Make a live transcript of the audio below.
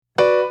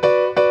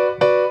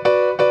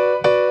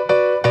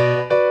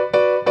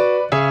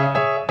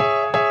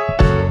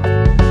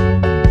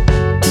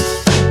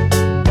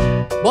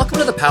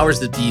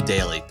Powers That Be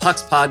Daily,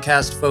 Puck's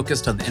podcast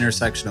focused on the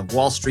intersection of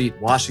Wall Street,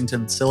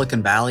 Washington,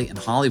 Silicon Valley, and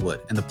Hollywood,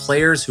 and the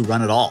players who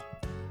run it all.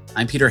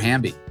 I'm Peter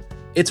Hamby.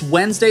 It's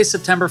Wednesday,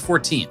 September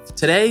 14th.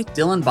 Today,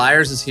 Dylan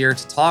Byers is here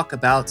to talk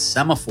about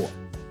Semafor,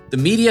 the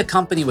media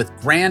company with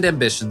grand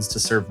ambitions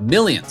to serve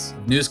millions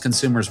of news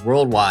consumers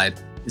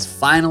worldwide is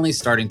finally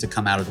starting to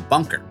come out of the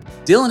bunker.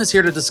 Dylan is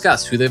here to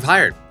discuss who they've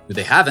hired, who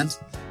they haven't,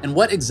 and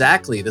what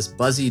exactly this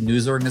buzzy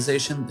news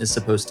organization is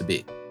supposed to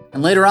be.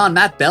 And later on,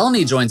 Matt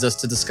Bellamy joins us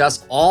to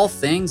discuss all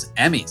things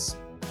Emmys.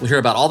 We'll hear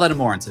about all that and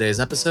more in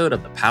today's episode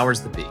of The Powers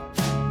That Be.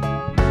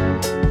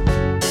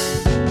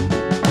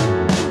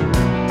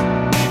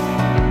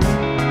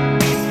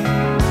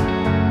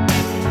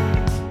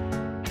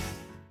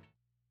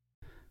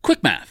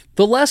 Quick math.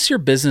 The less your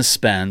business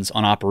spends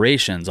on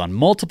operations, on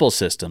multiple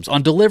systems,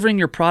 on delivering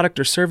your product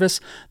or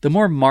service, the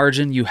more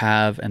margin you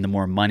have and the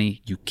more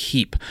money you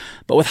keep.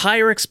 But with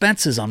higher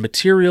expenses on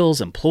materials,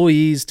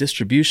 employees,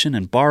 distribution,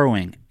 and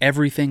borrowing,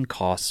 everything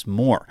costs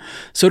more.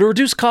 So to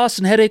reduce costs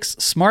and headaches,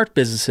 smart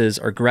businesses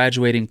are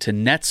graduating to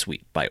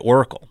NetSuite by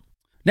Oracle.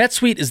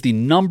 NetSuite is the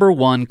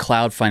 #1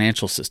 cloud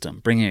financial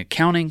system, bringing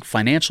accounting,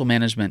 financial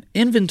management,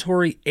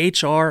 inventory,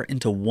 HR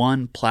into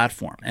one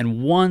platform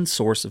and one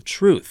source of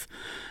truth.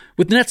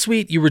 With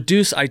NetSuite, you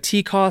reduce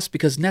IT costs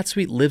because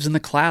NetSuite lives in the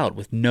cloud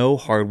with no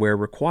hardware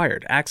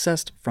required,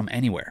 accessed from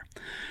anywhere.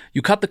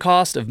 You cut the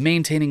cost of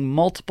maintaining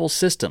multiple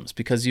systems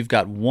because you've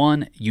got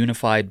one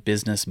unified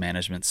business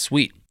management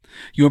suite.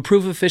 You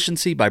improve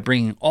efficiency by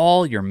bringing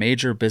all your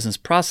major business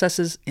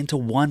processes into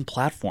one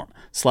platform,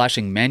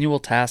 slashing manual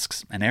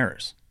tasks and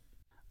errors.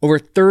 Over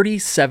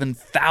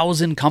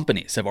 37,000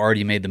 companies have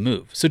already made the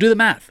move. So do the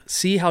math.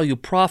 See how you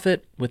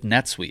profit with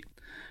NetSuite.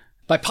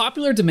 By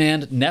popular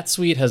demand,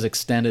 NetSuite has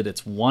extended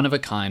its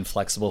one-of-a-kind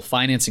flexible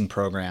financing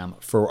program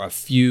for a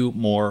few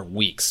more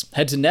weeks.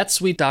 Head to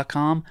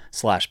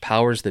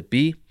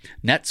netsuite.com/powersthatbe,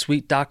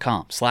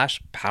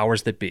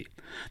 netsuite.com/powersthatbe.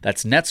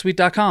 That's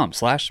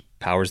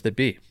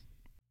netsuite.com/powersthatbe.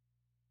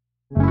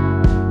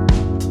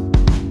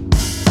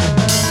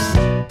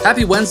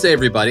 Happy Wednesday,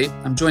 everybody.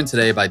 I'm joined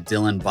today by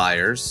Dylan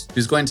Byers,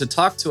 who's going to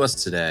talk to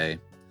us today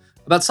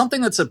about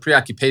something that's a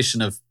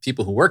preoccupation of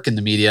people who work in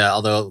the media,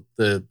 although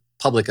the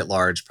public at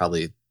large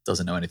probably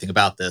doesn't know anything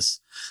about this.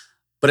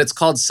 But it's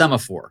called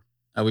Semafor.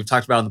 We've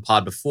talked about it on the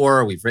pod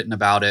before. We've written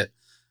about it.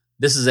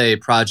 This is a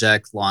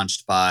project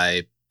launched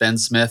by Ben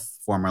Smith,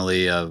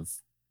 formerly of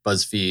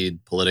BuzzFeed,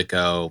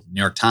 Politico,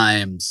 New York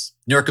Times,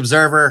 New York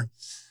Observer,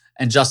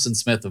 and Justin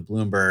Smith of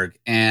Bloomberg.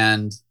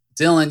 And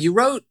Dylan, you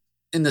wrote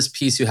in this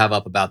piece you have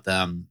up about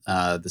them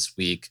this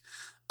week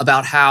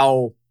about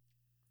how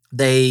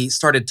they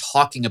started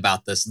talking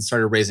about this and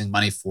started raising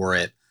money for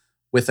it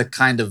with a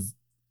kind of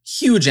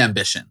huge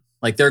ambition.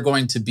 Like they're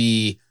going to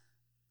be,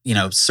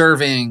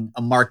 serving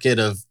a market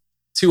of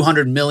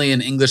 200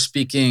 million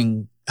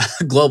English-speaking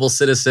global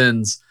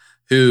citizens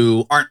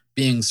who aren't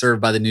being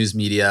served by the news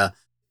media.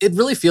 It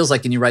really feels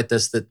like, and you write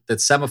this, that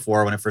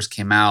Semafor, when it first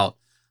came out,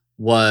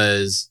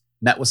 was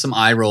met with some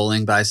eye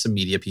rolling by some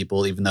media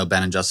people, even though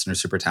Ben and Justin are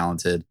super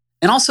talented.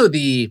 And also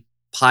the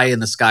pie in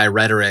the sky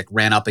rhetoric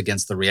ran up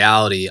against the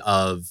reality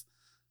of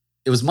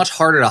it was much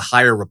harder to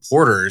hire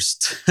reporters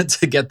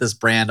to get this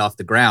brand off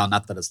the ground.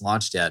 Not that it's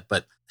launched yet,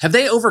 but have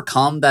they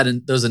overcome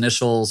those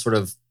initial sort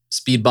of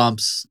speed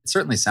bumps? It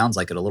certainly sounds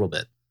like it a little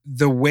bit.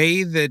 The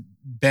way that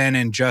Ben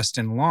and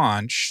Justin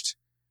launched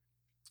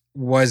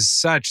was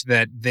such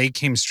that they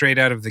came straight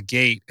out of the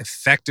gate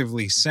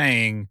effectively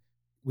saying,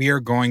 we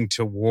are going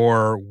to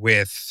war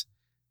with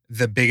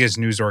the biggest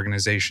news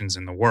organizations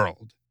in the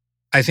world.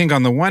 I think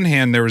on the one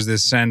hand, there was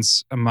this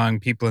sense among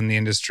people in the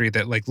industry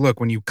that,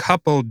 look, when you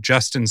couple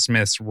Justin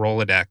Smith's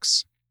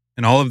Rolodex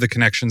and all of the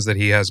connections that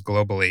he has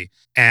globally,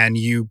 and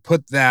you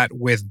put that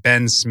with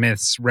Ben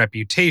Smith's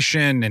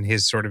reputation and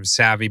his sort of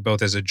savvy,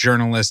 both as a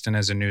journalist and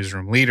as a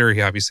newsroom leader,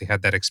 he obviously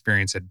had that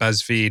experience at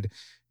BuzzFeed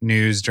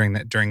News during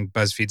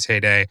BuzzFeed's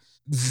heyday.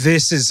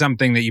 This is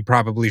something that you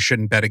probably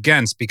shouldn't bet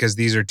against because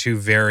these are two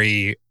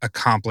very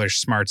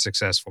accomplished, smart,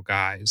 successful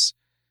guys.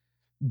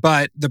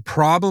 But the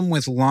problem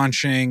with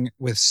launching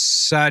with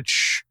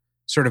such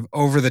sort of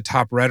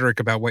over-the-top rhetoric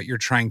about what you're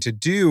trying to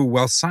do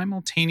while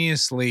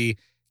simultaneously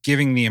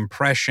giving the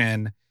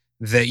impression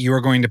that you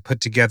are going to put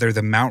together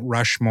the Mount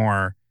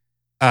Rushmore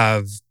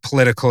of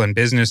political and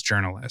business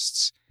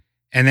journalists.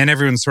 And then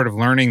everyone's sort of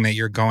learning that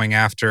you're going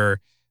after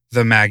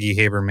the Maggie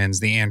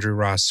Habermans, the Andrew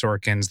Ross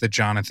Sorkins, the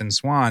Jonathan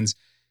Swans.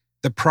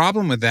 The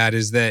problem with that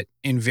is that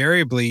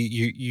invariably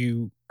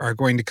you are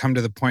going to come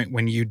to the point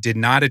when you did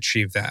not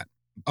achieve that.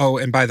 Oh,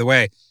 and by the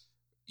way,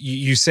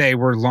 you say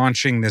we're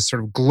launching this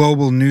sort of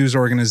global news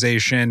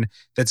organization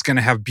that's going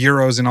to have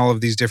bureaus in all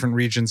of these different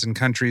regions and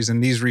countries,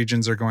 and these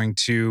regions are going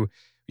to,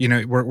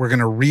 we're going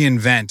to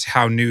reinvent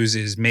how news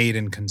is made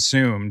and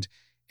consumed.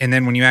 And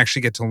then when you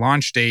actually get to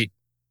launch date,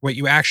 what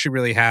you actually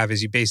really have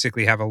is you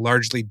basically have a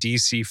largely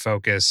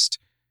DC-focused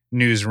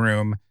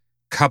newsroom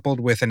coupled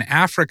with an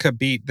Africa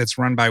beat that's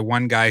run by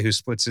one guy who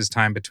splits his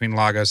time between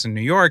Lagos and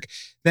New York.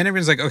 Then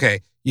everyone's like, okay,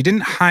 you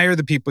didn't hire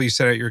the people you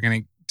set out you were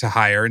going to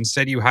hire.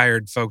 Instead, you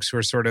hired folks who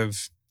are sort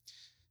of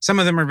Some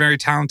of them are very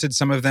talented.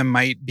 Some of them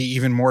might be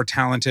even more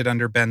talented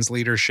under Ben's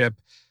leadership.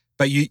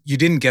 But you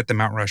didn't get the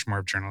Mount Rushmore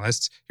of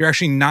journalists. You're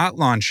actually not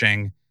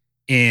launching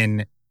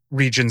in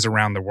regions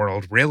around the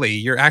world, really.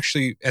 You're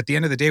actually, at the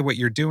end of the day, what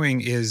you're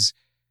doing is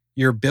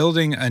you're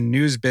building a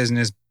news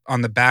business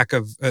on the back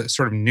of a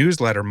sort of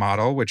newsletter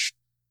model, which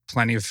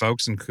plenty of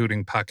folks,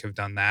 including Puck, have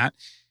done that.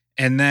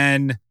 And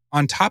then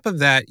on top of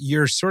that,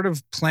 you're sort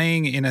of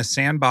playing in a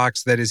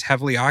sandbox that is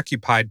heavily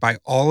occupied by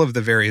all of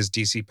the various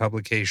DC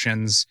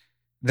publications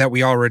that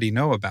we already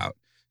know about.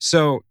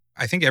 So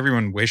I think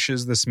everyone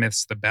wishes the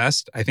Smiths the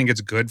best. I think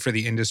it's good for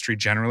the industry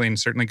generally, and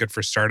certainly good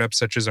for startups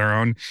such as our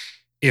own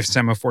if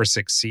Semaphore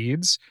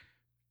succeeds.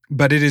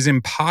 But it is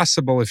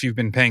impossible, if you've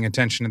been paying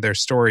attention to their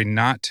story,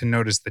 not to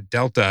notice the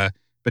delta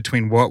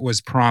between what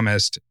was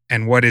promised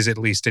and what is at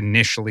least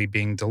initially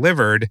being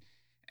delivered.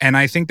 And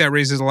I think that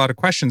raises a lot of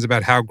questions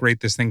about how great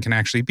this thing can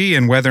actually be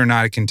and whether or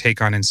not it can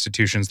take on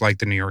institutions like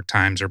the New York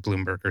Times or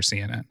Bloomberg or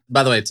CNN.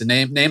 By the way, to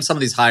name some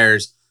of these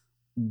hires,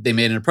 they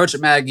made an approach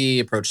at Maggie,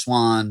 approach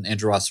Swan,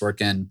 Andrew Ross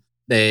Sorkin.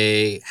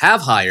 They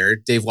have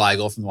hired Dave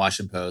Weigel from the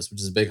Washington Post,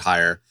 which is a big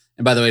hire.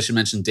 And by the way, I should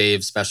mention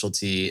Dave's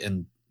specialty,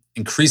 and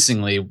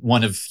increasingly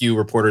one of few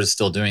reporters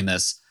still doing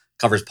this,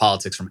 covers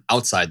politics from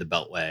outside the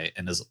Beltway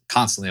and is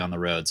constantly on the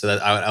road. So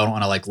that I don't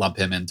want to lump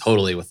him in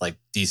totally with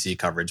DC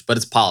coverage, but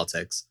it's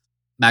politics.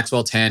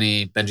 Maxwell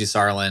Tanney, Benji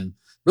Sarlin,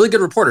 really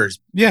good reporters.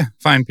 Yeah,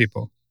 fine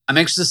people. I'm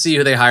anxious to see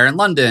who they hire in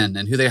London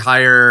and who they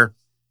hire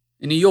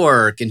in New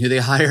York and who they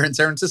hire in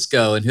San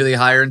Francisco and who they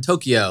hire in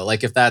Tokyo,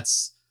 if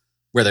that's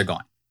where they're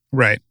going.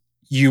 Right.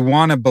 You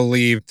want to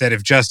believe that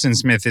if Justin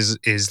Smith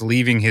is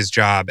leaving his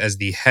job as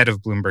the head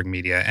of Bloomberg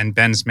Media and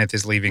Ben Smith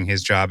is leaving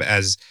his job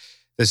as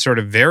the sort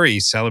of very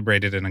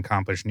celebrated and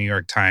accomplished New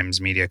York Times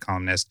media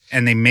columnist,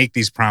 and they make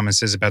these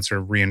promises about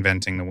sort of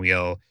reinventing the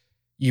wheel,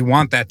 you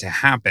want that to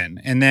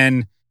happen. And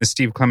then the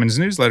Steve Clemons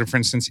newsletter, for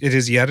instance, it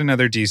is yet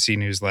another DC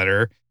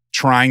newsletter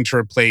trying to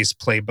replace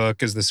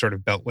Playbook as the sort of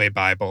Beltway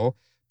Bible.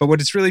 But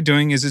what it's really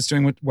doing is it's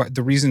doing what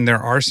the reason there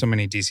are so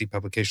many DC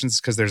publications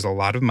is because there's a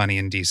lot of money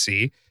in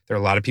DC. There are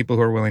a lot of people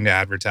who are willing to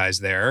advertise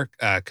there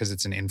because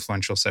it's an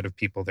influential set of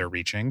people they're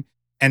reaching.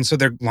 And so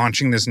they're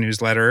launching this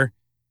newsletter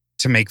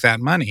to make that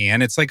money.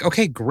 And it's like,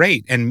 okay,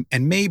 great. And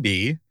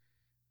maybe,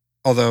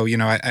 although,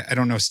 I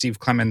don't know if Steve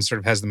Clemons sort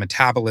of has the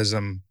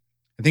metabolism.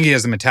 I think he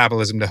has the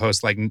metabolism to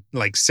host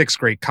like 6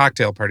 great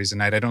cocktail parties a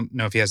night. I don't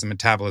know if he has the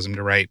metabolism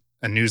to write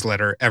a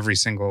newsletter every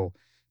single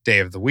day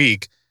of the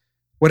week.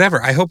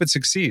 Whatever. I hope it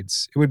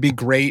succeeds. It would be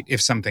great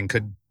if something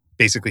could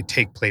basically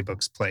take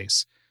Playbook's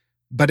place.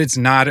 But it's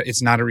not a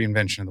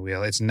reinvention of the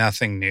wheel. It's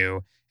nothing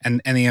new.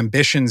 And the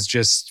ambitions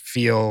just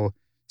feel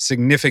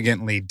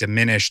significantly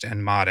diminished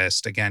and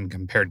modest, again,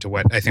 compared to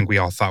what I think we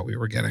all thought we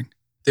were getting.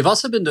 They've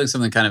also been doing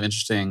something kind of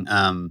interesting.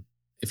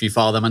 If you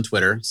follow them on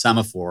Twitter,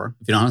 Semaphore,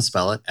 if you don't know how to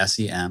spell it,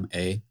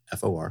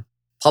 Semafor,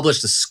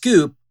 published a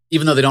scoop,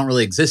 even though they don't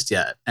really exist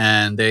yet.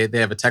 And they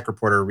have a tech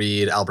reporter,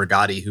 Reed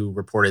Albergati, who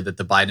reported that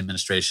the Biden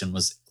administration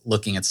was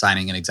looking at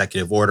signing an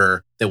executive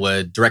order that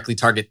would directly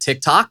target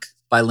TikTok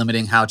by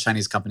limiting how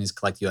Chinese companies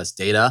collect U.S.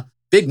 data.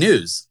 Big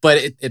news, but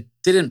it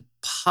didn't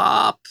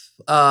pop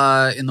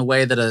in the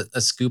way that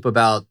a scoop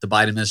about the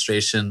Biden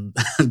administration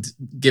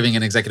giving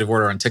an executive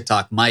order on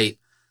TikTok might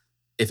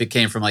if it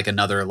came from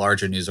another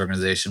larger news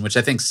organization, which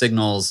I think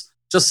signals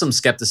just some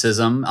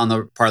skepticism on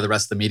the part of the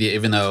rest of the media,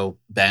 even though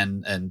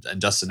Ben and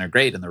Justin are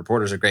great and the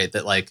reporters are great,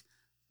 that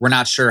we're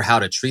not sure how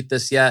to treat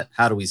this yet.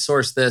 How do we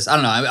source this? I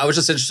don't know. I was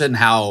just interested in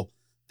how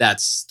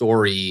that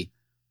story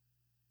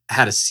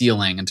had a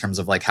ceiling in terms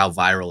of how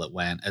viral it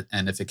went.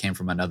 And if it came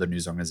from another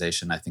news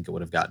organization, I think it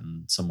would have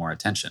gotten some more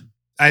attention.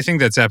 I think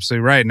that's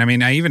absolutely right. And I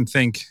mean, I even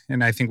think,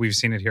 and I think we've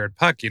seen it here at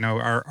Puck,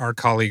 our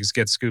colleagues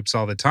get scoops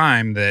all the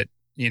time that,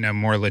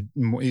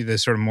 the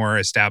sort of more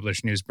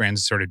established news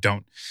brands sort of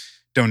don't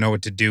know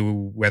what to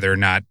do, whether or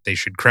not they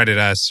should credit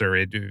us or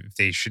if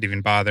they should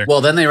even bother.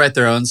 Well, then they write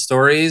their own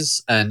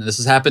stories. And this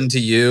has happened to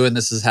you. And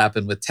this has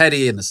happened with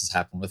Teddy. And this has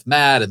happened with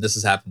Matt. And this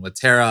has happened with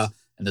Tara.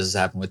 And this has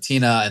happened with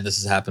Tina. And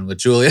this has happened with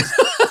Julia.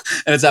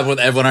 And it's happened with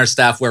everyone on our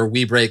staff where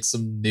we break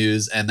some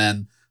news and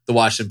then the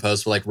Washington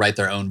Post will write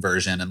their own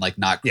version and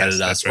not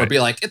credit us. Right. Or be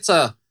it's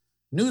a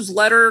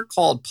newsletter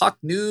called Puck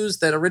News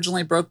that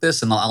originally broke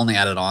this, and they'll only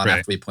add it on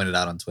after we point it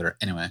out on Twitter.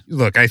 Anyway.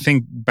 Look, I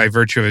think by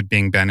virtue of it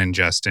being Ben and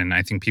Justin,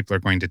 I think people are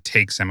going to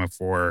take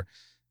Semaphore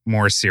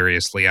more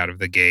seriously out of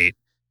the gate.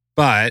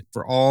 But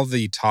for all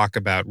the talk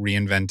about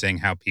reinventing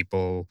how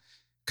people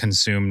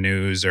consume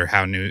news or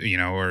how new,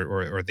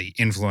 or the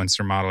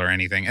influencer model or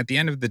anything, at the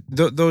end of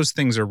those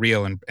things are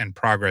real and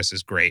progress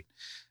is great.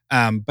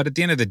 But at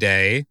the end of the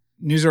day,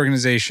 news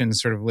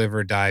organizations sort of live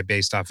or die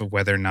based off of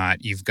whether or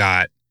not you've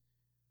got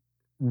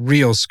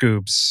real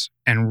scoops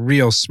and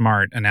real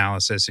smart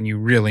analysis and you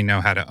really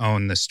know how to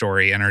own the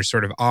story and are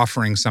sort of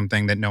offering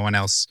something that no one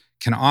else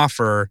can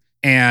offer.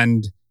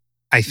 And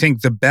I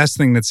think the best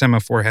thing that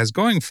Semaphore has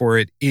going for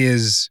it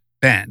is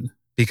Ben,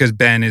 because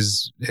Ben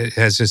has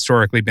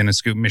historically been a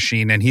scoop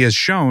machine, and he has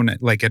shown, at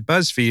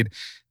BuzzFeed,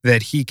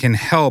 that he can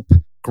help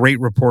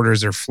great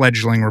reporters or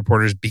fledgling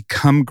reporters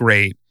become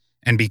great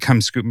and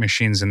become scoop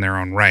machines in their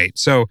own right.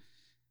 So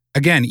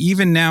again,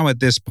 even now at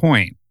this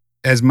point,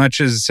 as much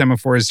as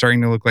Semaphore is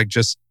starting to look like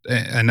just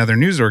another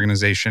news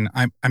organization,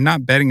 I'm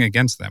not betting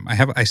against them.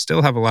 I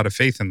still have a lot of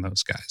faith in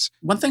those guys.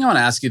 One thing I want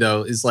to ask you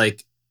though is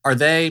like,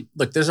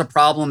 there's a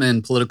problem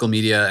in political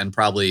media and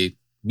probably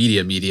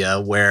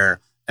media where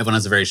everyone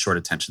has a very short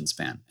attention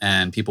span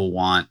and people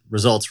want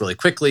results really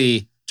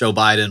quickly. Joe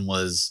Biden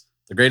was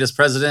the greatest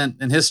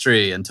president in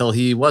history until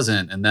he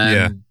wasn't. And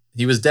then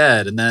he was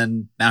dead. And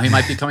then now he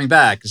might be coming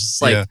back. It's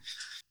just like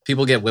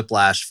people get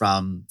whiplash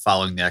from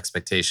following the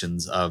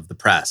expectations of the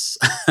press.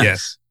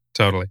 Yes,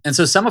 totally. And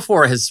so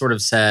Semaphore has sort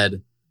of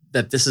said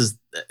that this is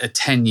a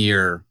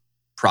 10-year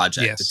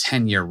project, a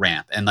 10-year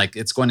ramp. And like,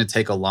 it's going to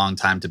take a long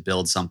time to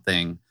build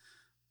something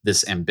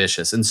this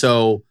ambitious. And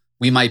so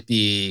we might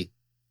be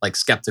like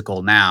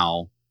skeptical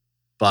now,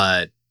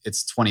 but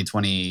it's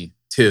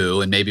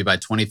 2022 and maybe by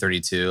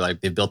 2032,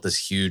 like they've built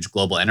this huge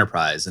global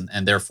enterprise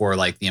and therefore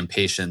like the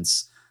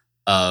impatience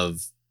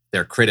of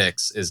their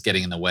critics is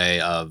getting in the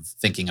way of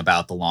thinking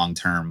about the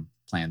long-term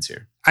plans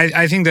here.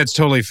 I think that's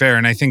totally fair.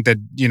 And I think that,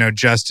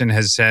 Justin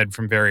has said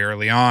from very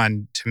early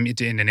on to me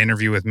in an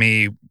interview with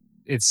me,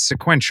 it's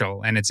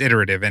sequential and it's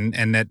iterative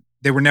and that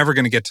they were never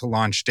going to get to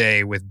launch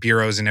day with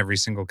bureaus in every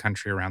single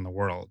country around the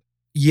world.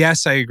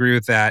 Yes, I agree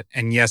with that.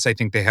 And yes, I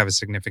think they have a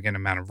significant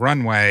amount of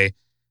runway.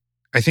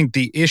 I think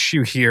the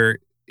issue here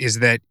is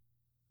that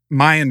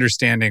my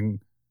understanding,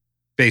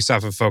 based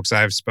off of folks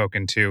I've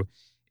spoken to,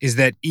 is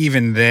that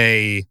even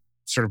they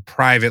sort of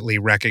privately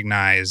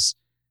recognize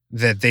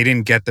that they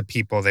didn't get the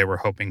people they were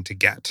hoping to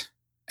get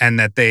and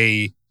that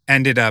they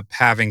ended up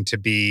having to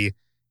be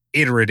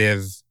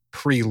iterative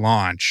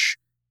pre-launch.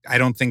 I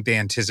don't think they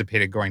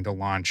anticipated going to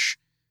launch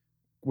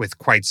with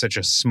quite such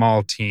a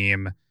small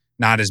team,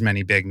 not as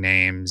many big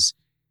names,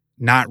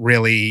 not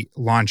really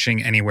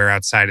launching anywhere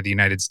outside of the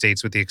United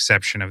States with the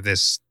exception of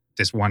this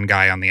one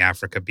guy on the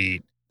Africa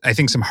beat. I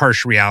think some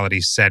harsh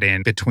realities set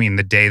in between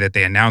the day that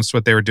they announced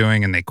what they were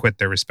doing and they quit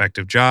their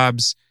respective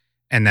jobs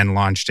and then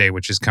launch day,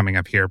 which is coming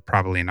up here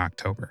probably in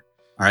October.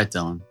 All right,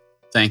 Dylan.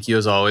 Thank you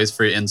as always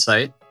for your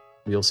insight.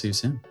 We'll see you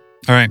soon.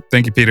 All right.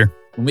 Thank you, Peter.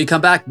 When we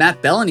come back,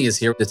 Matt Bellany is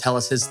here to tell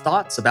us his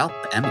thoughts about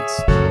the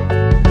Emmys.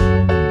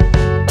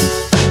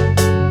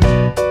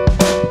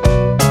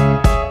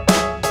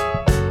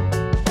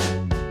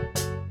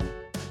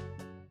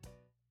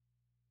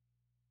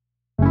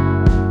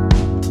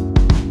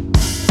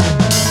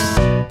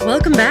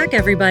 Welcome back,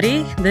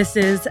 everybody. This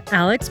is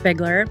Alex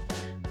Bigler.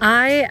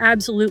 I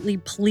absolutely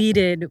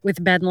pleaded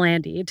with Ben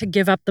Landy to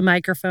give up the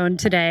microphone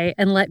today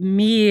and let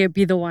me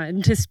be the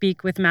one to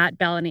speak with Matt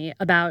Bellany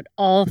about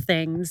all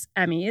things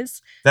Emmys.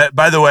 That,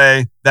 by the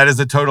way, that is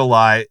a total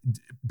lie.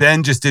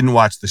 Ben just didn't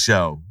watch the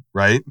show,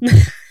 right?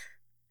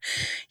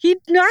 I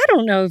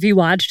don't know if he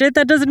watched it.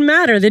 That doesn't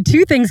matter. The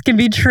two things can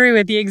be true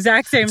at the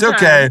exact same time.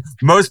 It's okay.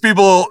 Most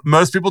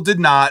people did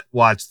not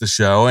watch the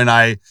show, and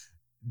I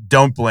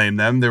don't blame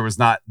them. There was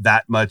not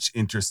that much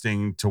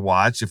interesting to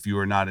watch if you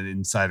were not an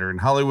insider in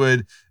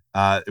Hollywood.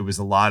 It was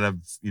a lot of,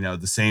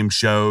 the same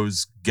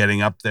shows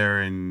getting up there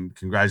and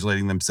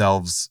congratulating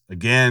themselves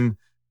again.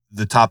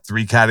 The top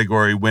 3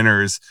 category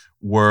winners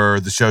were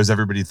the shows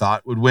everybody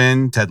thought would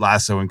win: Ted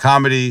Lasso in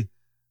comedy,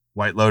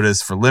 White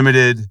Lotus for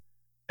limited,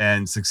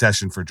 and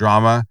Succession for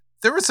drama.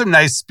 There were some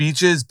nice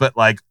speeches, but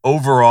like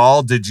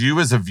overall, did you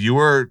as a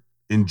viewer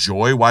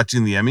enjoy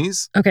watching the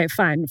Emmys? Okay,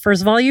 fine.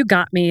 First of all, you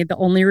got me. The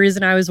only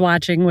reason I was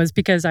watching was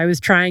because I was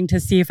trying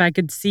to see if I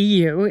could see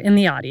you in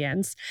the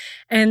audience.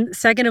 And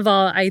second of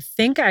all, I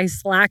think I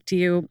slacked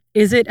you.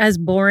 Is it as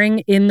boring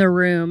in the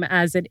room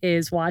as it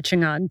is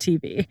watching on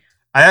TV?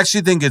 I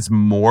actually think it's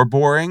more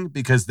boring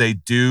because they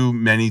do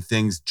many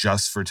things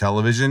just for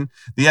television.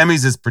 The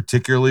Emmys is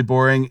particularly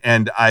boring,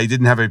 and I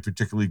didn't have a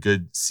particularly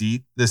good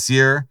seat this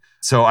year.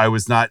 So I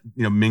was not,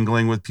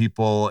 mingling with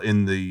people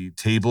in the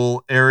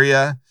table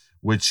area,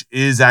 which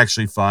is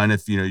actually fun.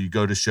 If, you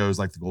go to shows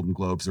like the Golden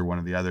Globes or one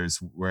of the others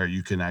where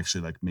you can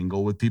actually like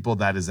mingle with people,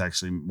 that is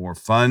actually more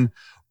fun.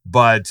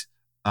 But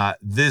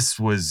this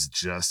was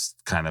just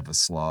kind of a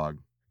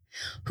slog.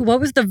 What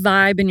was the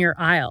vibe in your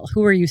aisle? Who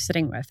were you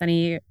sitting with?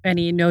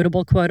 Any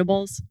notable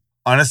quotables?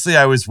 Honestly,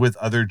 I was with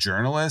other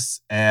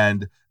journalists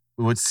and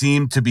what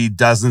seemed to be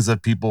dozens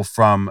of people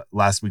from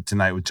Last Week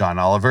Tonight with John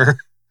Oliver.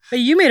 But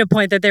you made a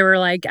point that they were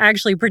like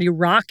actually pretty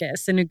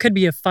raucous and it could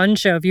be a fun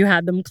show if you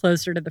had them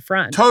closer to the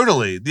front.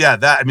 Totally. Yeah.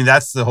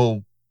 That's the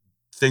whole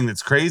thing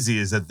that's crazy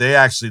is that they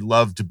actually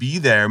love to be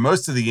there.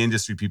 Most of the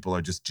industry people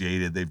are just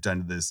jaded. They've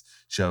done this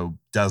show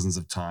dozens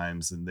of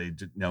times and they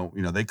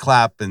they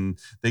clap and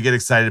they get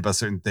excited about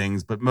certain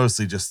things, but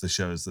mostly just the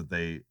shows that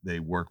they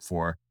work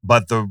for.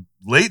 But the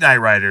late night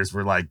writers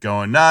were like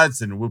going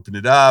nuts and whooping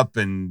it up.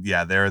 And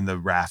yeah, they're in the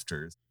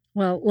rafters.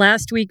 Well,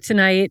 Last Week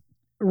Tonight,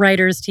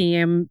 writers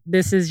team,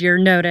 this is your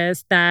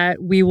notice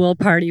that we will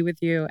party with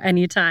you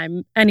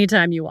anytime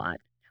you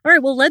want. All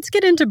right, well, let's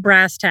get into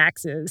brass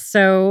taxes.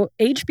 So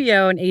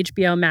HBO and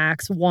HBO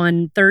Max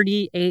won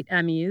 38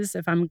 Emmys,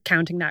 if I'm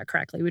counting that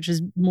correctly, which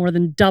is more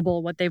than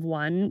double what they've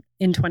won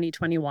in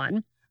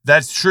 2021.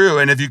 That's true.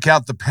 And if you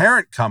count the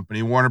parent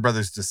company, Warner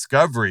Brothers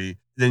Discovery,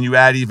 then you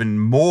add even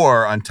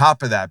more on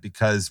top of that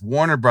because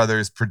Warner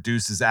Brothers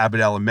produces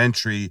Abbott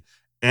Elementary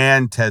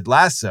and Ted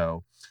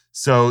Lasso.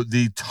 So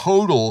the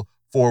total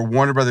for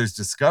Warner Brothers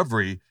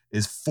Discovery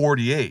is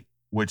 48,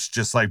 which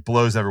just like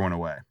blows everyone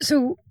away.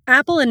 So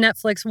Apple and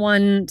Netflix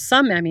won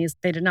some Emmys.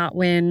 They did not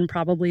win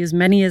probably as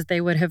many as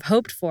they would have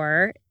hoped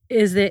for.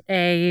 Is it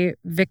a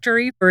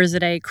victory or is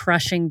it a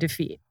crushing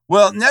defeat?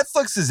 Well,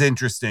 Netflix is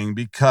interesting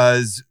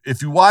because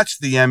if you watch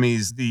the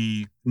Emmys,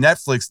 the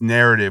Netflix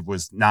narrative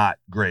was not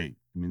great.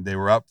 I mean, they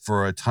were up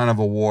for a ton of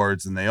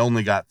awards and they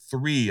only got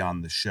 3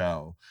 on the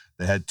show.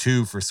 They had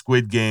 2 for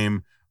Squid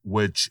Game,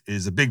 which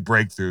is a big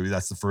breakthrough.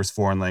 That's the first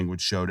foreign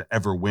language show to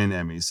ever win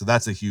Emmys. So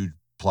that's a huge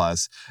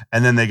plus.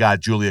 And then they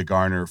got Julia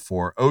Garner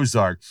for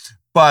Ozark.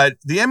 But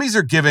the Emmys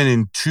are given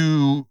in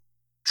 2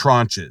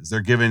 tranches.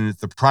 They're given at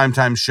the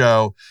primetime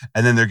show,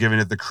 and then they're given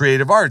at the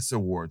Creative Arts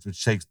Awards,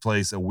 which takes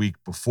place a week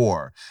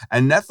before.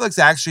 And Netflix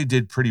actually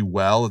did pretty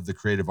well at the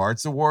Creative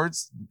Arts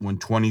Awards, won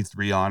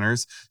 23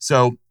 honors.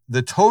 So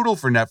the total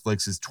for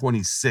Netflix is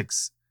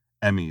 26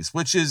 Emmys,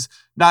 which is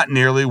not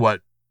nearly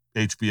what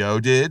HBO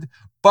did,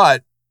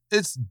 but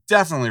it's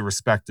definitely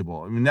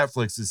respectable. I mean,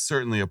 Netflix is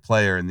certainly a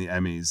player in the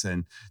Emmys,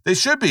 and they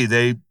should be.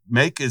 They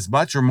make as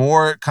much or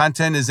more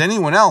content as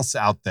anyone else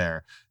out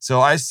there.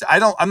 So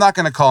I'm not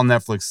going to call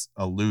Netflix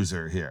a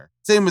loser here.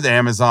 Same with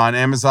Amazon.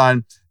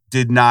 Amazon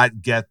did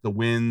not get the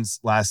wins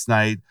last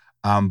night,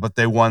 but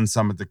they won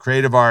some at the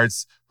Creative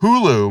Arts.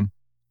 Hulu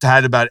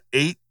had about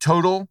 8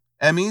 total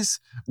Emmys,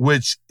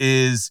 which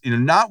is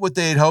not what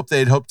they had hoped. They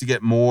had hoped to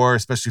get more,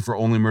 especially for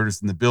Only Murders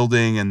in the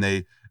Building, and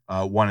they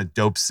wanted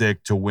Dope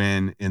Sick to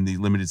win in the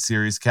limited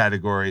series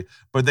category.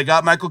 But they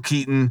got Michael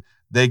Keaton.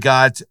 They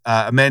got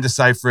Amanda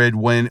Seyfried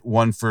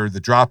won for The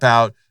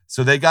Dropout.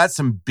 So they got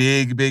some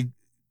big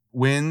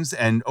wins.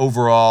 And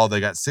overall, they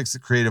got 6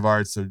 at Creative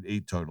Arts, so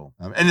 8 total.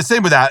 And the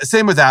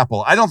same with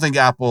Apple. I don't think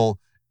Apple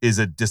is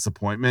a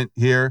disappointment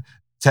here.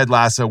 Ted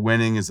Lasso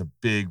winning is a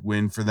big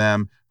win for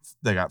them.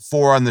 They got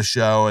 4 on the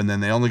show, and then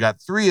they only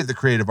got 3 at the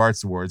Creative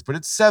Arts Awards, but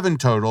it's 7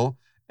 total.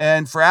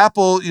 And for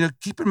Apple,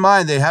 keep in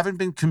mind, they haven't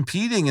been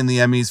competing in the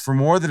Emmys for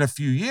more than a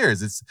few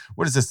years.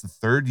 What is this, the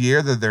 3rd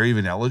year that they're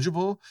even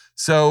eligible?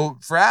 So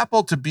for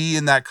Apple to be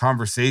in that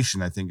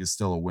conversation, I think is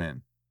still a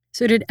win.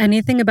 So did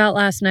anything about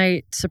last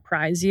night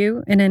surprise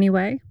you in any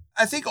way?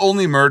 I think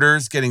Only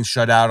Murders getting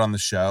shut out on the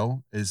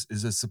show is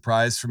a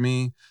surprise for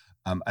me.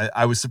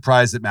 I was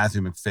surprised that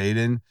Matthew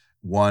McFadden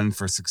won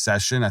for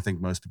Succession. I think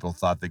most people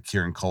thought that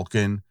Kieran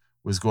Culkin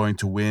was going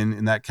to win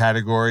in that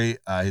category.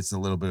 It's a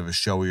little bit of a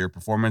showier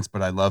performance,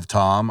 but I love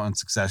Tom on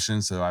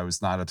Succession, so I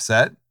was not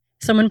upset.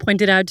 Someone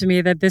pointed out to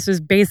me that this was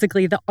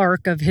basically the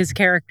arc of his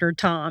character,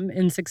 Tom,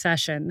 in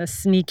Succession, the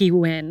sneaky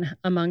win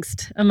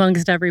amongst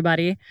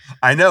everybody.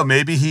 I know.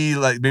 Maybe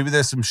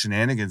there's some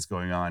shenanigans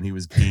going on. He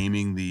was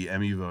gaming the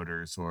Emmy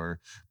voters or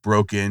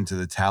broke into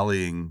the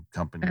tallying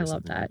company or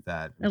something like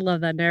that. I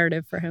love that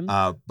narrative for him.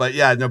 But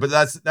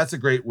that's a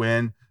great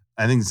win.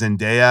 I think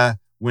Zendaya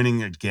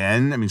winning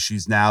again. I mean,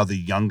 she's now the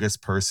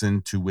youngest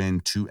person to win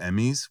 2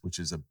 Emmys, which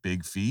is a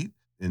big feat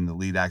in the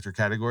lead actor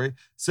category.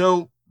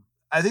 So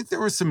I think there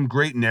were some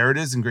great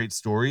narratives and great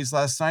stories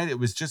last night. It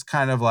was just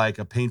kind of like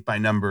a paint by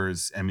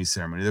numbers Emmy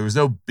ceremony. There was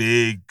no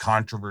big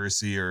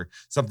controversy or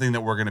something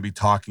that we're going to be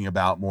talking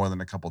about more than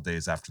a couple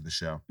days after the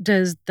show.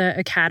 Does the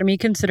Academy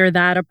consider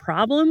that a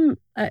problem?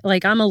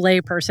 I'm a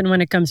lay person when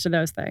it comes to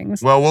those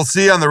things. Well, we'll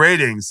see on the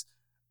ratings.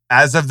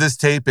 As of this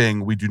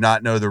taping, we do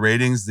not know the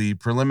ratings. The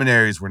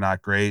preliminaries were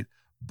not great,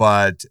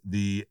 but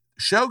the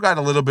show got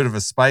a little bit of a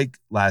spike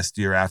last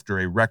year after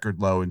a record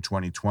low in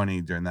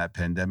 2020 during that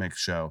pandemic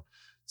show.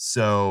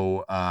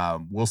 So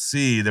we'll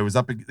see. They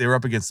were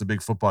up against a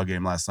big football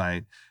game last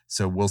night.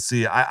 So we'll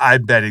see.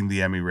 I'm betting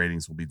the Emmy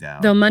ratings will be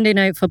down. Though Monday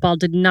Night Football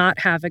did not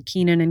have a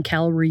Keenan and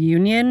Kel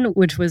reunion,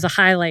 which was a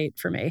highlight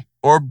for me.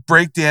 Or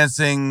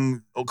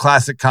breakdancing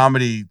classic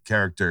comedy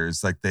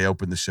characters like they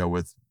opened the show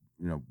with,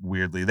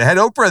 weirdly. They had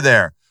Oprah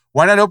there.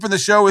 Why not open the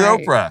show with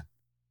Oprah?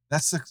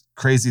 That's the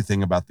crazy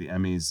thing about the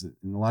Emmys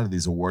and a lot of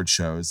these award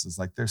shows is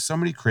like there's so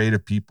many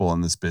creative people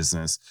in this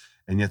business,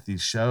 and yet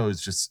these shows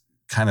just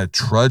kind of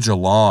trudge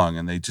along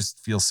and they just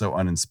feel so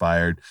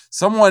uninspired.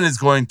 Someone is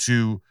going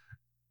to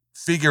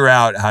figure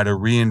out how to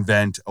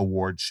reinvent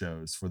award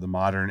shows for the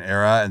modern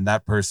era, and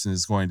that person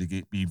is going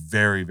to be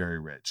very, very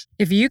rich.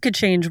 If you could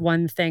change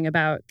one thing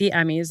about the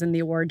Emmys and the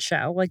award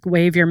show, like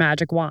wave your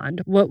magic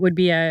wand, what would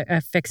be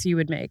a fix you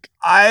would make?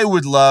 I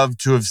would love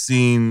to have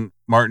seen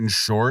Martin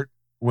Short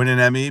win an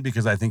Emmy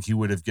because I think he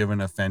would have given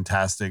a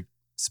fantastic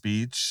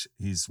speech.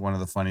 He's one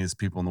of the funniest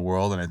people in the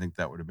world, and I think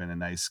that would have been a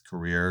nice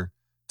career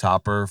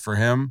topper for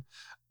him.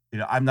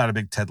 I'm not a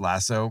big Ted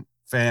Lasso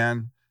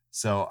fan,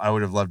 so I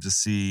would have loved to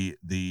see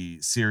the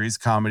series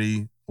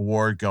comedy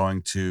award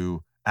going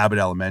to Abbott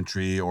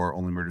Elementary or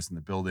Only Murders in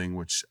the Building,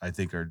 which I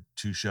think are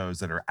 2 shows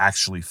that are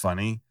actually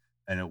funny.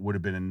 And it would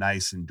have been a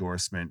nice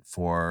endorsement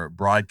for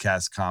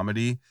broadcast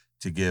comedy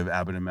to give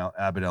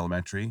Abbott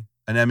Elementary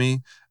an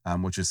Emmy,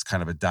 which is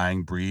kind of a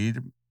dying breed.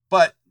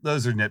 But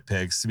those are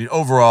nitpicks. I mean,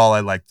 overall, I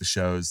liked the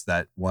shows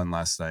that won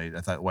last night. I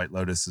thought White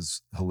Lotus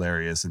is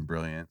hilarious and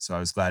brilliant. So I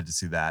was glad to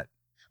see that.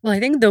 Well, I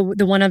think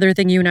the one other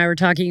thing you and I were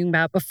talking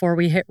about before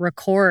we hit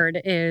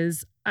record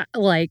is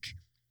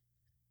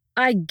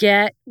I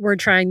get we're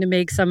trying to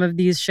make some of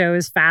these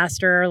shows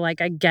faster.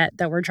 Like I get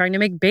that we're trying to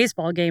make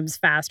baseball games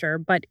faster,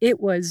 but it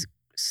was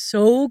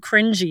so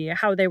cringy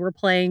how they were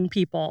playing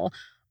people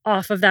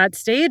off of that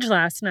stage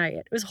last night.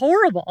 It was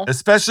horrible.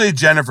 Especially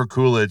Jennifer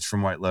Coolidge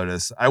from White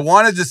Lotus. I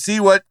wanted to see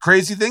what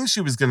crazy things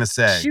she was going to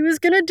say. She was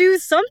going to do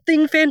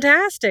something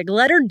fantastic.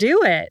 Let her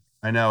do it.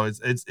 I know.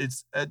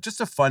 It's just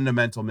a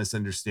fundamental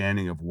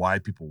misunderstanding of why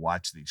people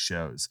watch these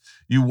shows.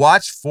 You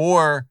watch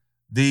for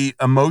the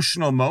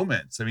emotional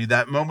moments. I mean,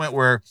 that moment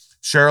where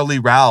Sheryl Lee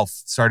Ralph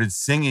started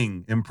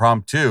singing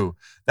impromptu,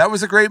 that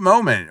was a great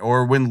moment.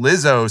 Or when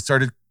Lizzo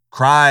started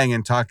crying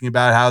and talking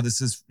about how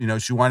this is,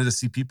 she wanted to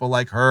see people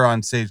like her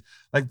on stage.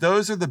 Like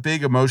those are the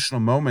big emotional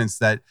moments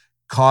that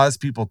cause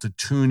people to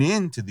tune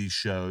in to these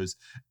shows.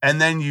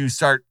 And then you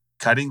start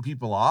cutting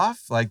people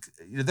off. Like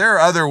there are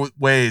other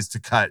ways to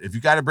cut. If you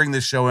got to bring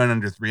this show in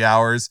under 3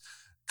 hours,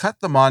 cut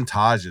the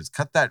montages,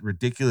 cut that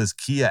ridiculous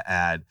Kia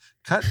ad,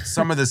 cut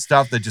some of the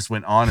stuff that just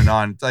went on and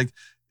on. Like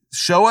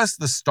show us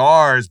the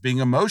stars being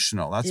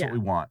emotional. That's what we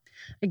want.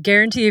 I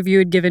guarantee if you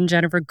had given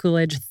Jennifer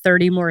Coolidge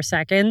 30 more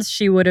seconds,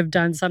 she would have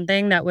done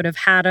something that would have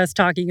had us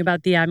talking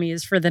about the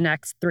Emmys for the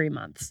next 3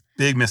 months.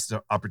 Big missed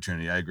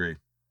opportunity. I agree.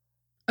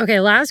 Okay,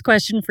 last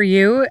question for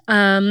you.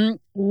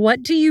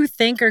 What do you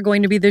think are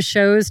going to be the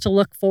shows to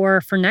look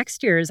for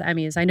next year's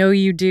Emmys? I know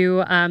you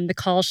do the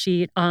call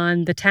sheet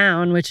on The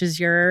Town, which is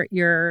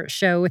your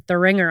show with The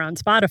Ringer on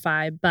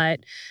Spotify,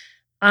 but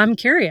I'm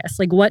curious,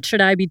 like, what should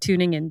I be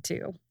tuning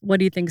into? What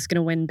do you think is going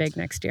to win big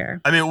next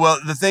year? I mean, well,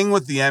 the thing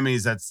with the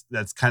Emmys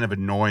that's kind of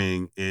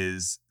annoying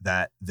is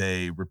that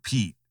they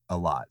repeat a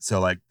lot.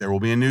 So, like, there will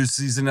be a new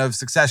season of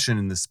Succession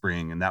in the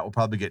spring, and that will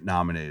probably get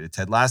nominated.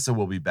 Ted Lasso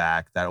will be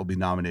back. That will be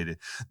nominated.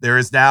 There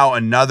is now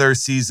another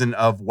season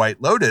of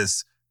White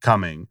Lotus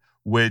coming,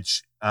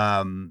 which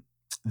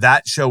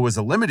that show was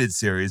a limited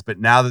series, but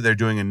now that they're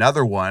doing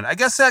another one, I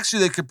guess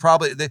actually they could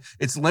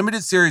it's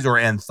limited series or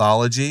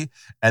anthology,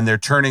 and they're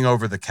turning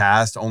over the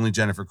cast. Only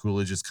Jennifer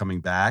Coolidge is coming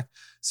back.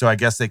 So I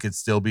guess they could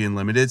still be in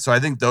limited. So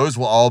I think those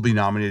will all be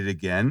nominated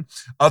again.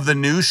 Of the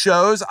new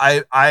shows,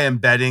 I am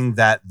betting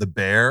that The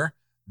Bear,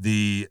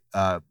 the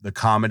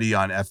comedy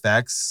on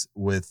FX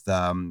with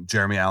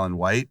Jeremy Allen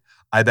White,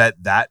 I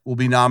bet that will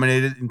be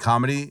nominated in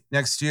comedy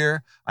next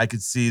year. I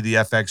could see the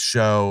FX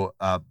show,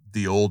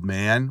 The Old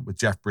Man with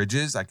Jeff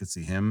Bridges. I could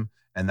see him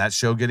and that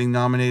show getting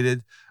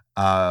nominated.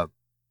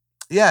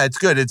 Yeah, it's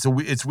good.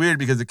 It's weird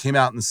because it came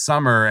out in the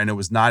summer and it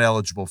was not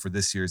eligible for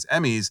this year's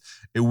Emmys.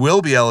 It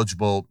will be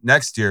eligible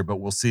next year, but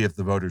we'll see if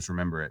the voters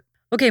remember it.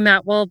 Okay,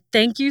 Matt. Well,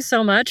 thank you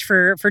so much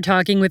for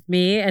talking with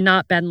me and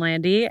not Ben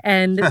Landy.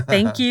 And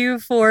thank you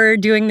for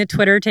doing the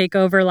Twitter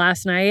takeover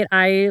last night.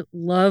 I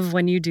love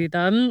when you do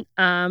them.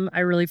 I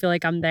really feel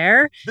like I'm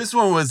there. This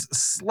one was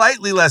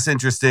slightly less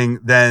interesting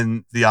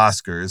than the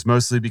Oscars,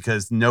 mostly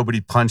because nobody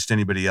punched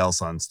anybody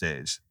else on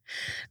stage.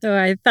 So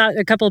I thought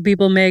a couple of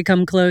people may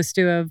come close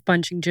to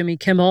punching Jimmy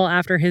Kimmel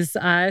after his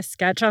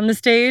sketch on the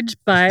stage,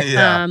 but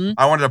yeah,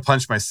 I wanted to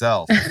punch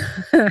myself.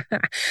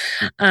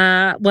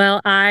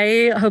 Well,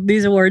 I hope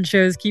these award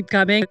shows keep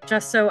coming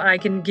just so I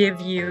can give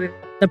you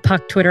the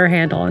Puck Twitter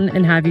handle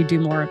and have you do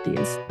more of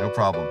these. No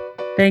problem.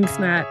 Thanks,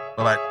 Matt.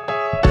 Bye-bye.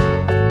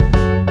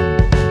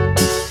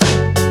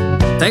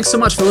 Thanks so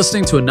much for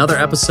listening to another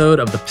episode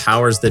of The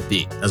Powers That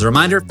Be. As a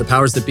reminder, The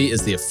Powers That Be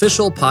is the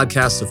official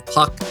podcast of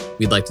Puck.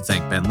 We'd like to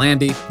thank Ben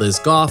Landy, Liz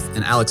Goff,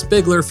 and Alex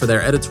Bigler for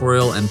their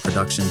editorial and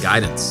production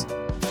guidance.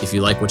 If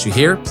you like what you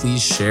hear,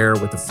 please share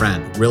with a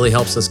friend. It really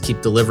helps us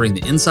keep delivering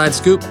the inside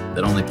scoop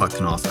that only Puck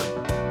can offer.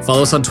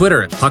 Follow us on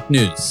Twitter at Puck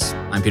News.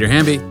 I'm Peter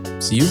Hamby.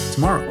 See you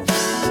tomorrow.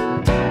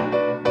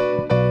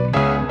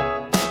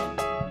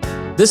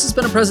 This has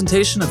been a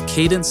presentation of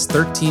Cadence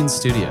 13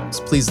 Studios.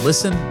 Please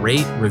listen,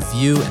 rate,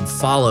 review, and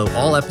follow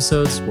all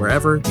episodes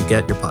wherever you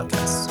get your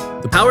podcasts.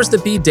 The Powers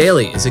That Be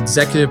Daily is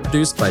executive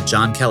produced by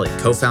John Kelly,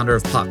 co-founder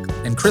of Puck,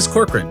 and Chris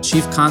Corcoran,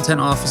 chief content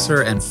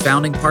officer and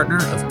founding partner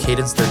of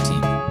Cadence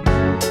 13.